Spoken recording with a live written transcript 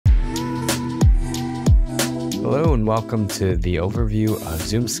Hello and welcome to the overview of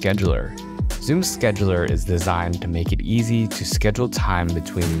Zoom Scheduler. Zoom Scheduler is designed to make it easy to schedule time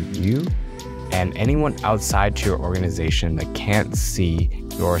between you and anyone outside to your organization that can't see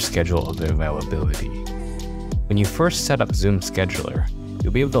your schedule of availability. When you first set up Zoom Scheduler,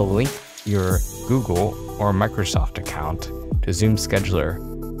 you'll be able to link your Google or Microsoft account to Zoom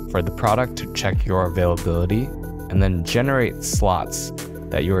Scheduler for the product to check your availability and then generate slots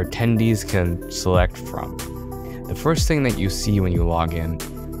that your attendees can select from. The first thing that you see when you log in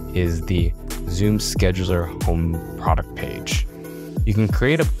is the Zoom Scheduler home product page. You can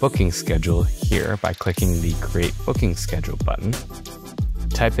create a booking schedule here by clicking the Create Booking Schedule button.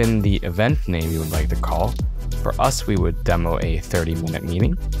 Type in the event name you would like to call. For us, we would demo a 30-minute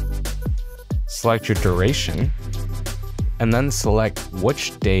meeting. Select your duration, and then select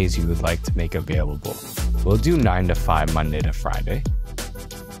which days you would like to make available. We'll do 9 to 5, Monday to Friday.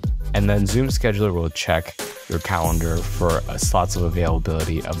 And then Zoom Scheduler will check your calendar for slots of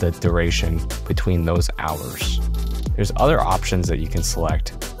availability of the duration between those hours. There's other options that you can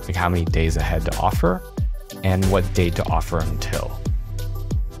select, like how many days ahead to offer and what date to offer until.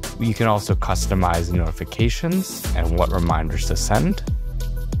 You can also customize the notifications and what reminders to send,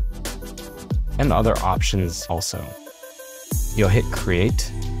 and other options also. You'll hit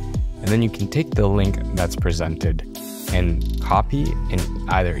create, and then you can take the link that's presented and copy in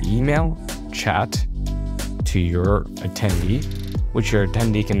either email, chat, to your attendee, which your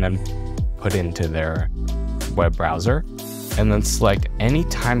attendee can then put into their web browser, and then select any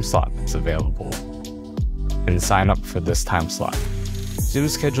time slot that's available and sign up for this time slot. Zoom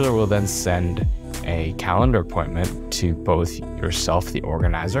Scheduler will then send a calendar appointment to both yourself, the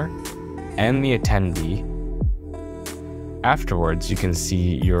organizer, and the attendee. Afterwards, you can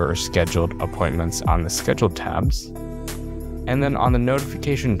see your scheduled appointments on the scheduled tabs. And then on the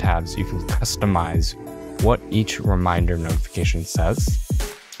notification tabs, you can customize what each reminder notification says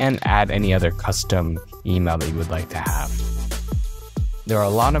and add any other custom email that you would like to have. There are a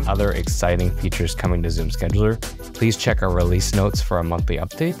lot of other exciting features coming to Zoom Scheduler. Please check our release notes for our monthly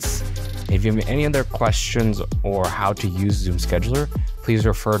updates. If you have any other questions or how to use Zoom Scheduler, please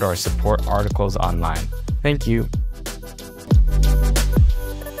refer to our support articles online. Thank you.